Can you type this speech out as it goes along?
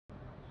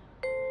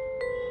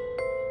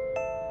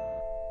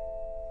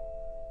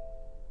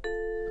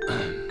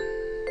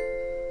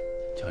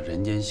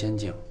人间仙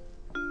境，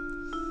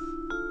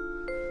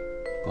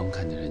光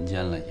看见人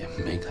间了，也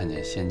没看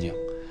见仙境。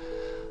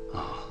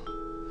啊，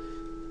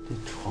这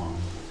床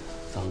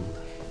脏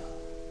的。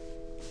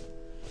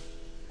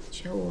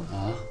学我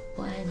啊，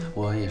我爱你。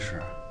我也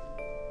是。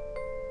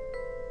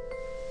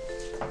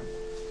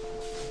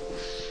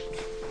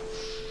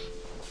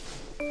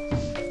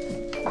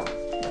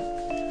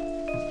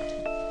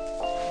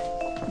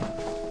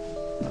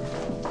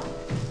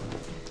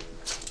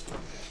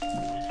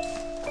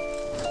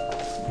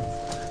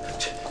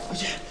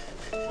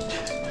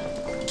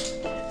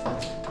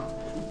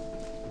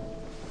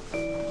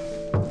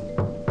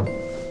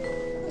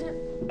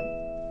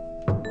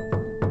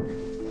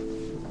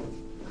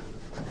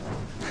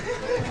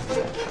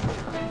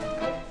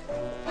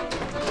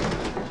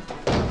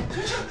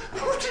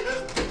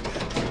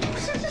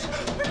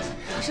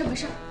 没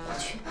事，我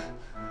去。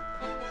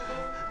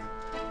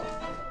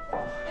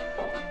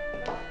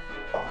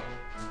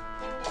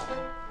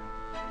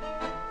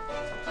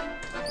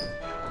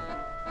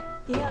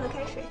您要的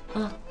开水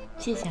啊，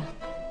谢谢啊。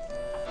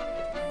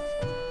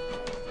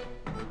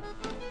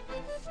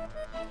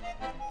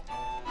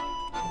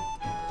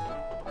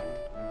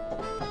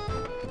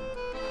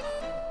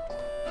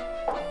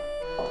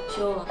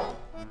学我。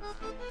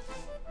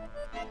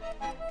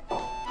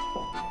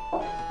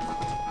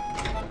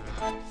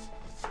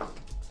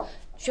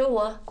 学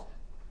我。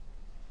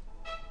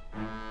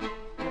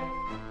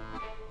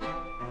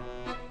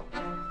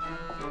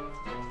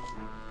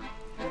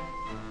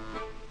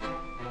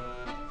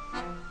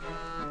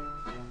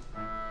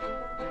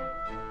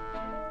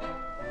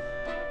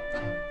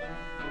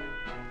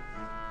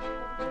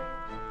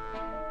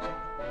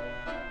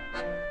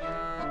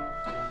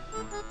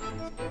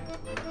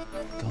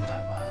刚才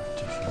吧，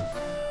就是。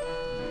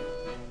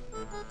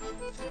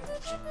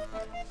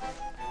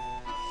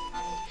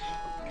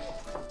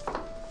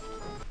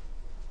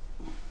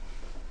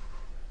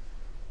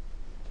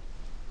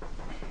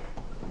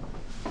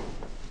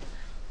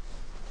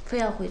 非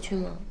要回去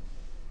吗？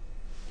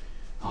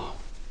啊，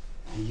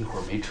一会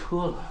儿没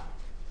车了。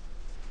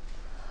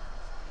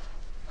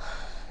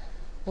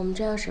我们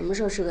这要什么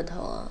时候是个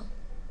头啊？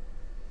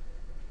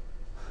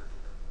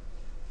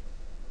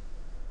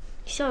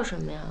笑什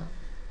么呀？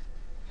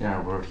这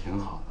样不是挺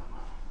好的吗？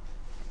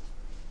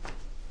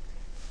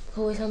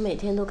可我想每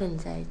天都跟你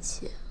在一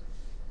起。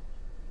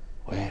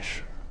我也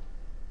是。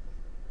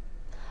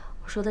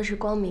我说的是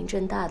光明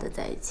正大的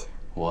在一起。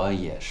我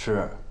也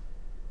是。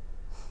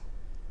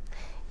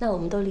 那我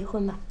们都离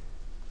婚吧。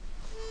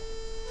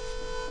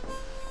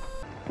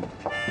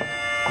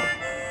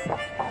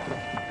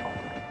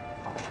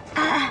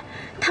哎，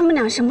他们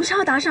俩什么时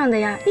候搭上的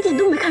呀？一点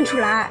都没看出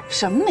来。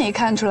什么没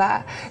看出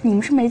来？你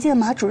们是没见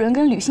马主任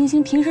跟吕欣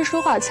欣平时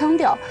说话的腔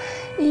调。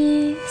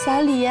咦，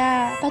小李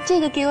呀，把这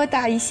个给我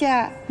打一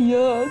下。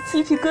哟，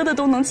鸡皮疙瘩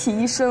都能起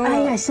一身了。哎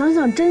呀，想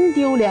想真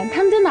丢脸！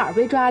他们在哪儿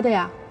被抓的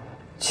呀？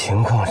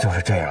情况就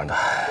是这样的。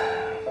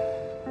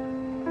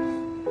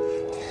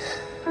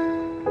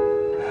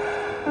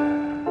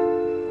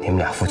 你们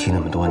俩夫妻那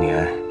么多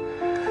年，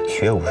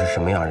学武是什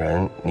么样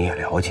人你也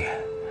了解。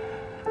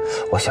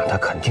我想他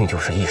肯定就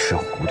是一时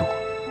糊涂。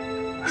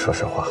说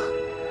实话，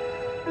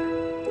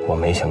我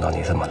没想到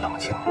你这么冷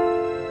静。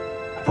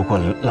不过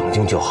冷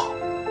静就好，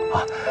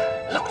啊，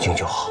冷静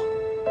就好。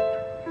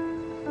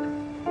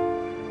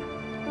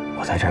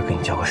我在这儿给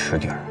你交个实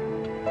底儿。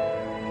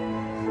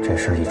这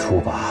事一出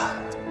吧，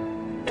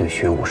对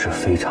学武是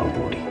非常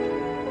不利。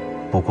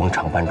不光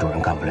厂办主任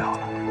干不了了，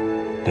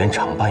连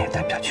厂办也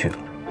待不下去了。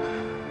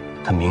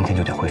 他明天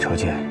就得回车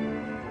间，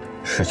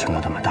事情又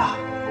那么大，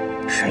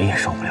谁也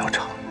受不了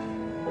场。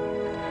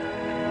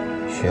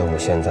学武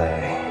现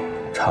在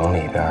厂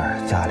里边、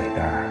家里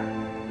边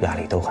压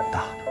力都很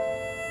大，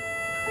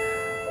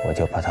我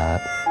就怕他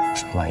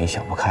万一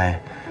想不开。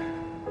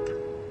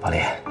老李，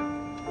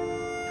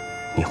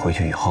你回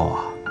去以后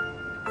啊，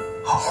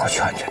好好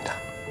劝劝他，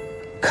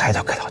开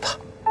导开导他，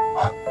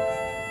啊，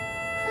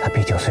他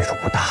毕竟岁数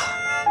不大，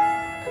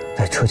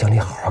在车间里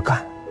好好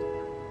干。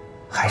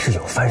 还是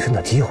有翻身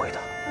的机会的。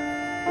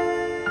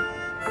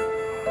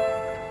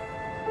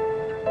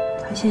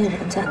他现在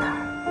人在哪儿？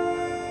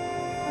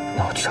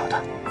那我去找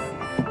他。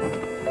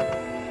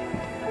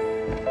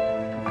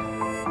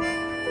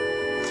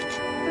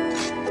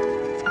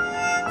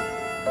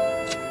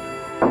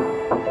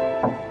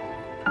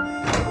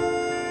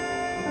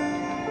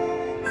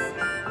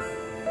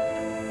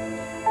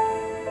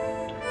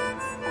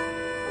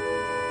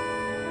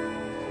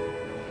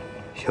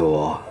学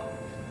武。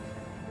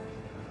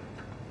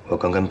 我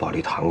刚跟宝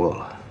莉谈过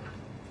了。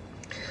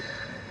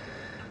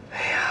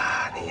哎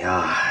呀，你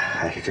呀，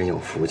还是真有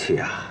福气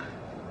啊！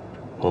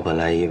我本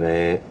来以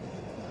为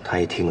他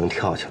一听能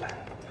跳起来，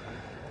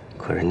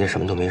可人家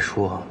什么都没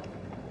说。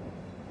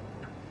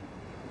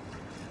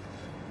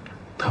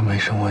他没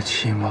生我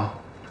气吗？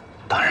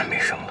当然没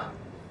生了。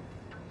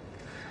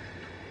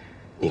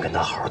你跟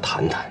他好好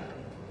谈谈，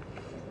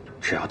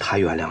只要他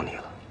原谅你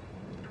了，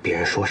别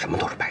人说什么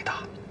都是白搭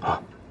啊。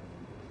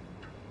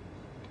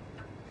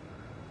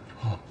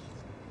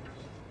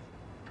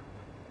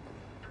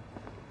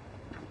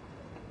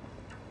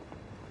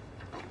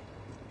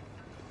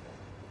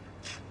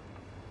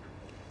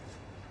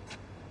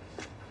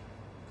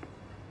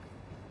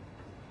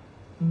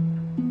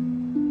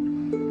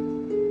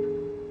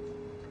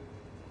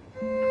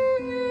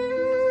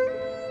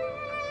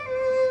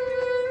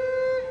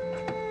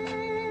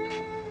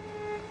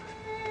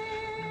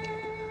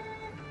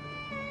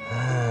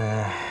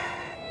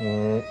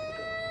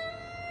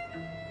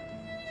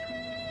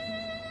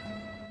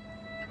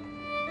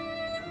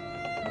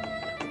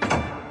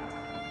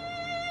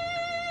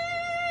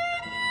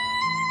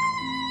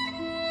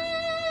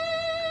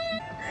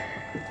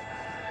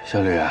小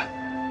吕，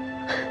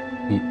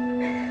你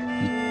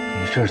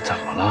这是怎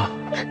么了？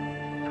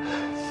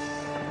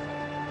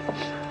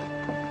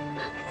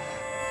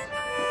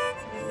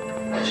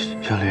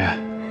小吕，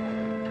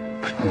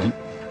不是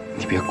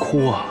你别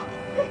哭啊！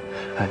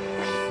哎，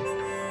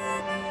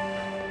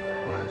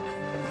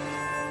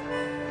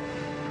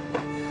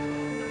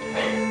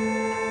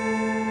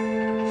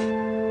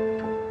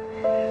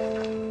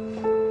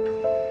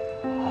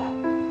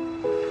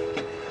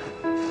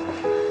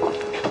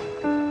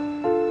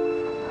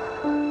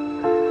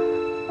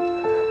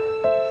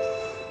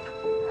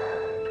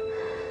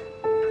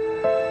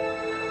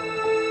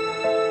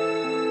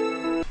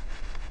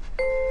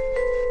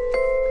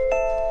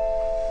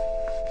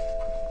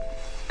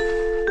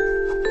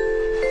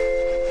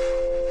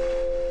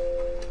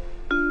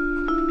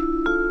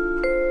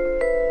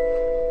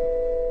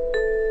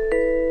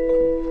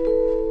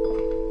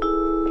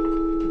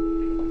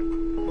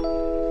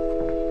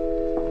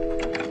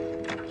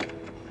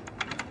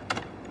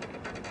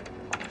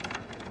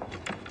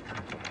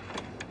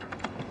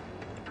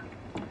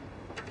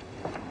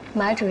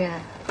马主任，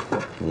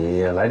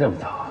你来这么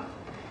早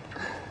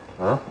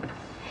啊？啊？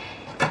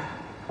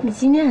你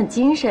今天很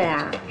精神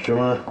啊！是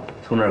吗？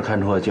从哪儿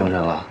看出我精神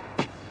了？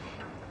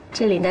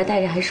这领带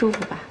戴着还舒服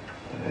吧？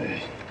哎，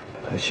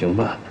还行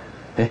吧。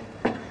哎，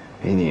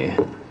给你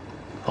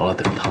熬了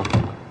点汤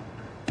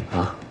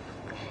啊。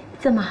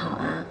这么好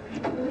啊？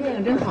电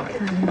影真好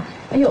看。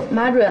哎呦，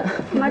马主任，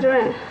马主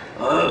任，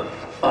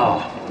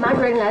马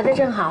主任，你来的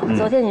正好。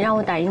昨天你让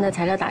我打印的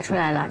材料打出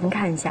来了，您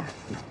看一下。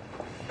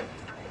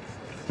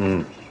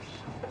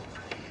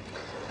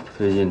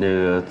最近这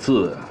个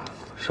字啊，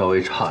稍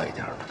微差一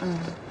点了。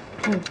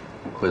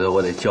回头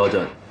我得教教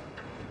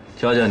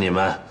你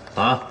们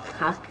啊。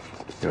好。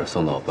一会儿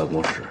送到我办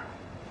公室。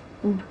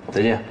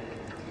再见。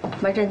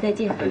马主任再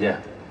见。再见。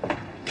把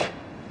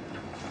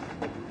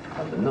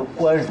门都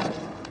关上。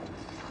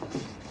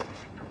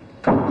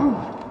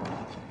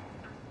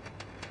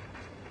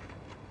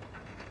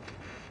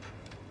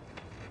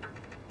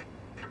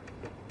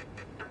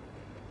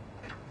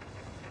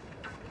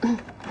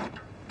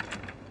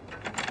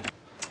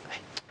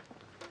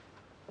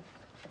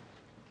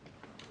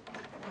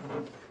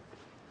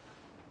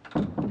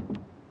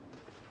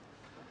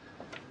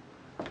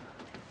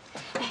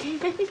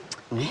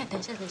哎，等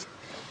一下，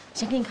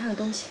先给你看个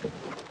东西。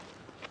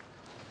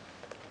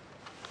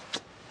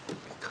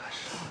看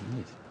什么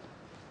你？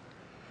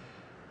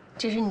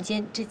这是你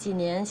这几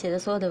年写的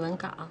所有的文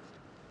稿，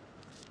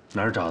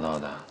哪儿找到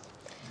的？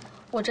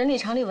我整理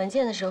厂里文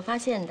件的时候发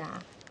现的。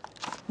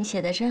你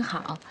写的真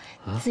好，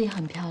字也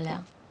很漂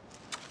亮。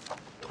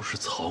都是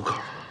草稿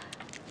啊。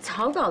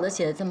草稿都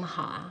写的这么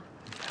好啊？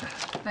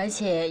而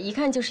且一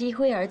看就是一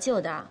挥而就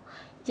的。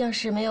要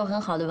是没有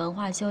很好的文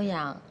化修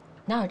养，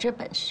哪有这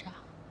本事啊？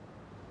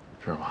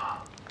是吗？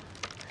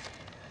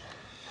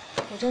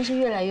我真是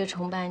越来越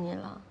崇拜你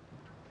了。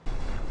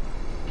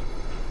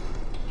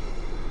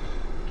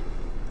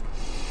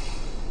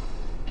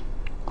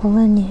我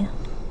问你，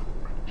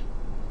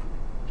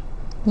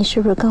你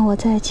是不是跟我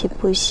在一起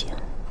不行？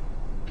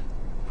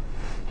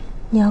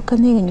你要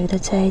跟那个女的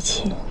在一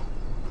起，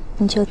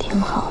你就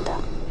挺好的。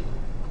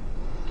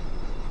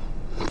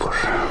不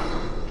是。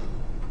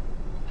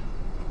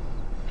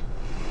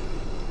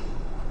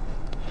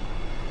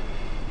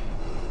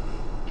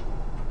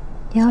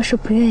你要是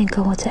不愿意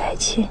跟我在一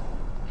起，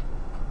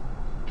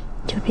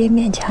就别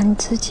勉强你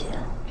自己。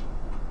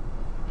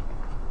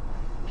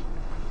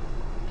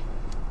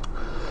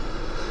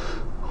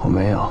我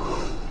没有。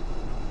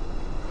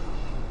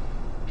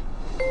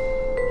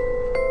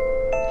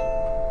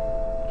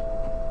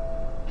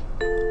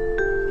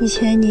以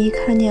前你一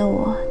看见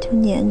我就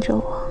黏着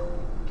我，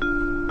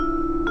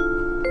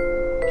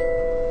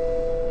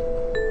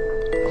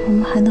我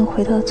们还能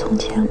回到从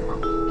前吗？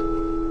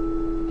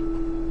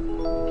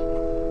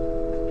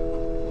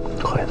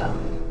会的。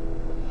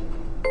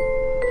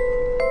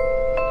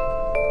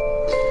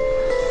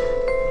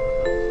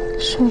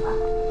睡吧。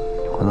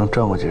我能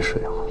转过去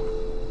睡吗？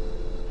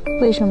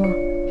为什么？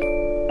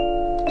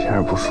这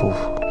样不舒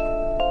服。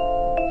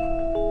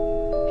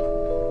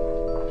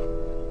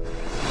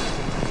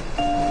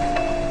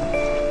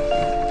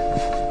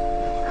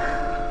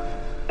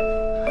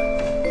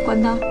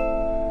关灯。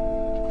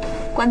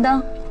关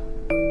灯。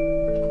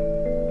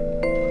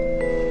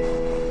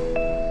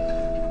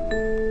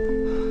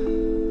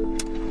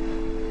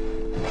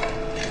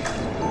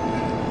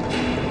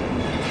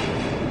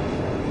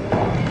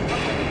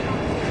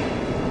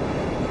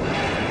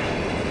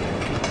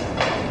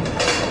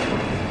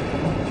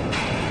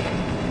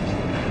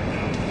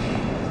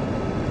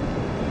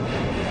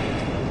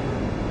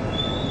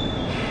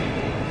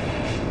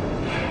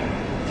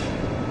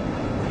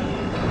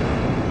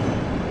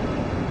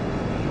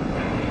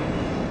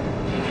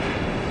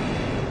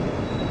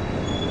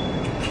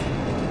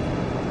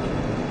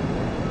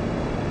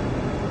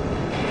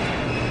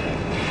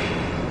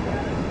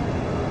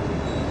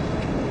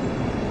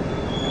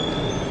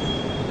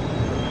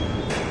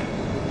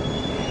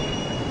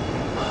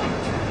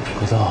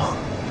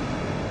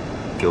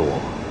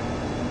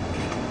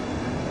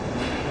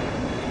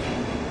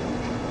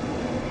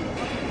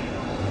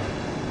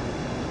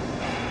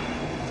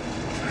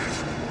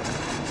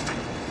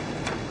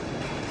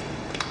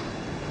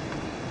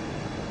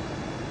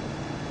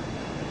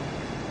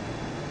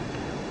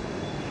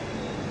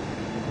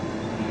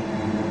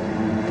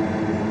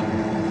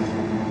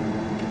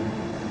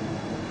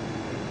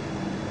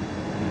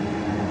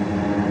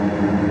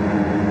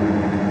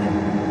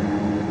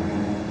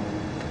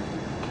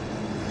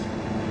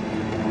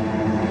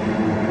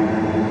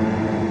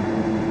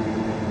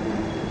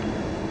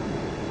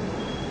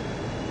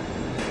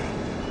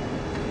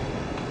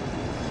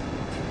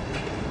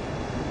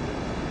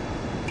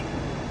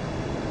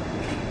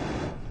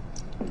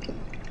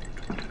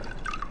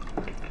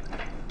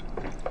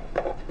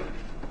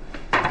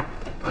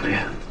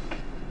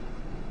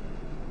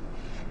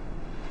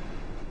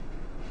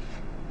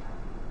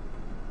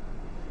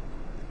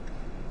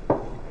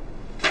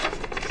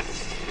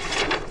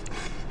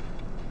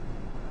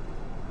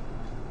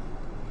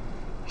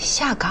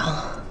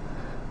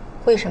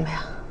为什么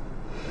呀？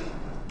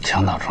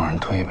墙倒众人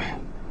推呗。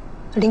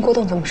林国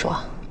栋怎么说？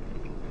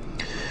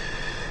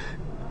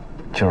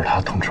就是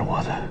他通知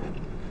我的。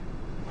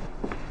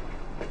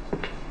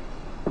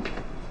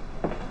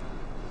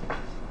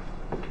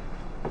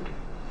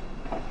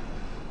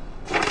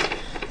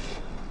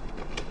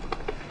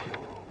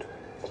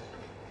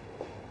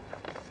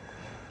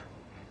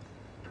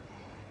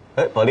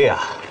哎，宝莉啊，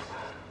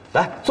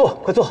来坐，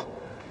快坐。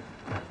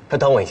快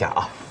等我一下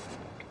啊。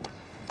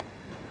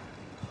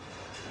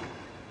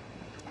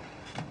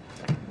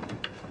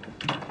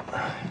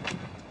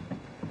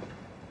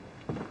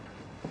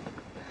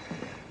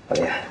宝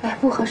莉，哎，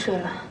不喝水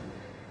了。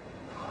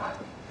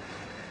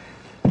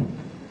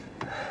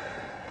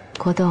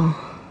国栋，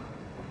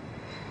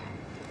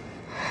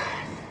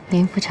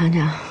林副厂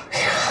长。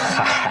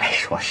嗨，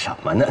说什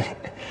么呢你？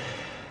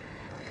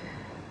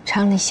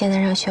厂里现在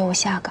让学务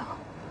下岗。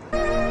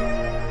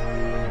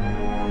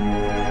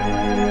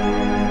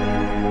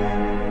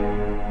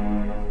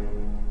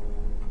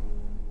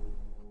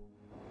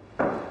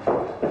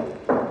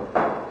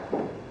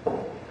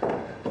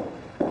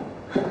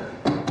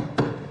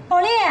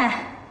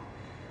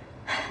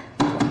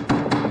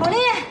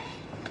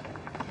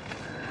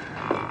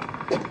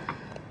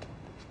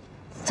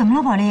怎么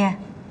了，宝莉？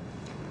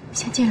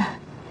先进来。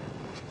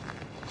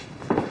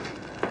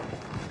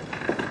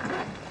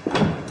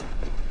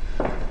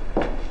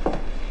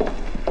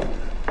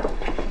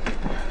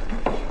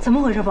怎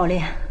么回事，宝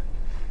莉？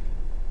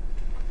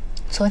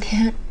昨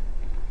天，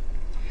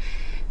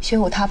学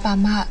武他爸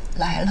妈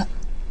来了，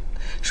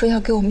说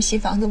要给我们新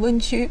房子温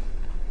居，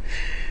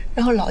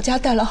然后老家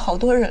带了好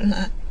多人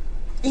来，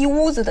一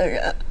屋子的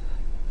人，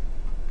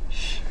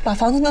把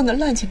房子弄得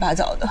乱七八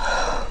糟的。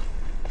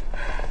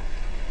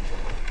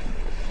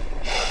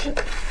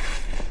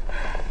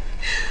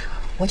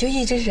我就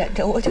一直忍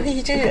着，我真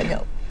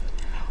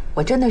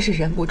的是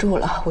忍不住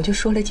了，我就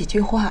说了几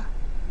句话。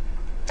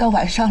到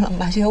晚上了，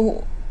马学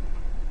武，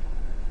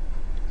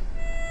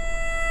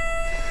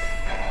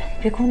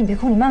别哭，你别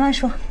哭，你慢慢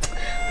说。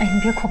哎，你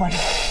别哭，宝莉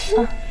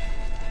啊。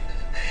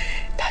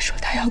他说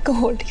他要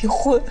跟我离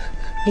婚。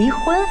离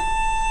婚？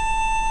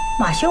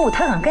马学武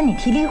他敢跟你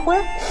提离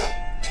婚？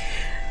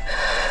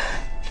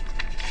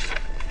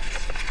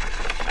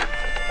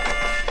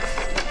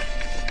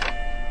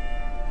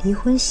离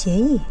婚协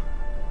议？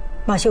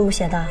马学武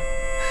写的。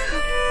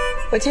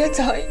我今天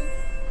早上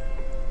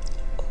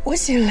我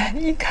醒来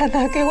一看，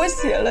他给我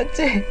写了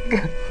这个。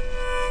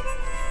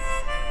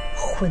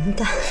混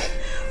蛋，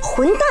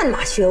混蛋！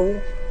马学武，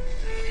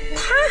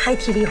他还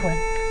提离婚？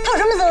他有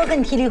什么资格跟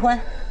你提离婚？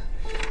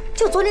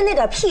就昨天那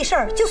点屁事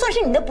儿，就算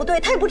是你的不对，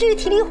他也不至于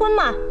提离婚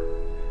嘛。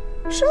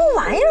什么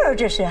玩意儿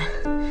这是？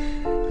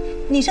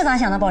你是咋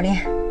想的，宝莉？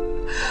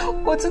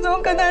我自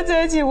从跟他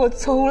在一起，我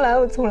从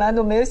来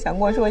都没有想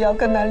过说要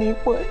跟他离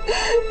婚。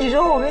你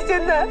说我们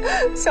现在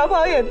小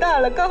宝也大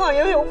了，刚好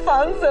也有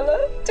房子了，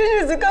这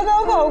日子刚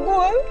刚好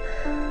过。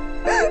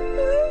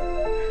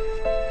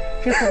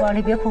别哭，宝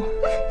莉，别哭。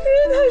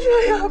他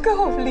说要跟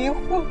我离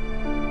婚。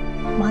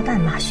妈蛋，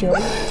马学武，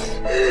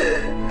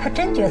他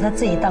真觉得他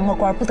自己当个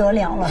官不得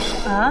了了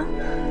啊？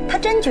他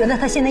真觉得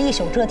他现在一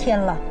手遮天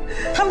了？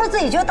他不是自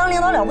己觉得当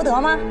领导了不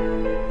得吗？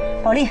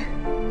宝莉，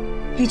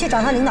你去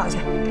找他领导去。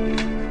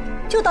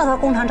就到他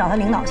工厂找他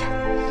领导去。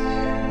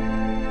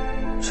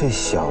这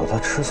小子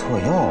吃错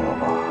药了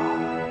吧？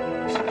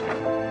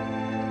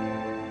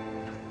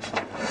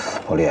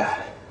宝莉，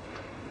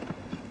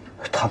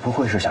他不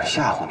会是想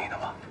吓唬你的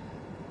吧？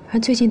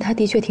最近他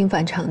的确挺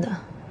反常的，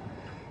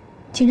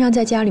经常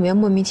在家里面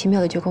莫名其妙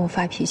的就跟我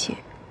发脾气。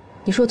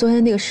你说昨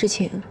天那个事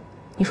情，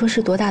你说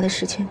是多大的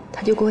事情，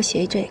他就给我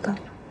写这个，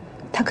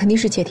他肯定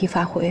是借题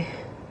发挥。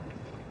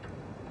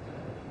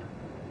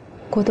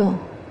国栋。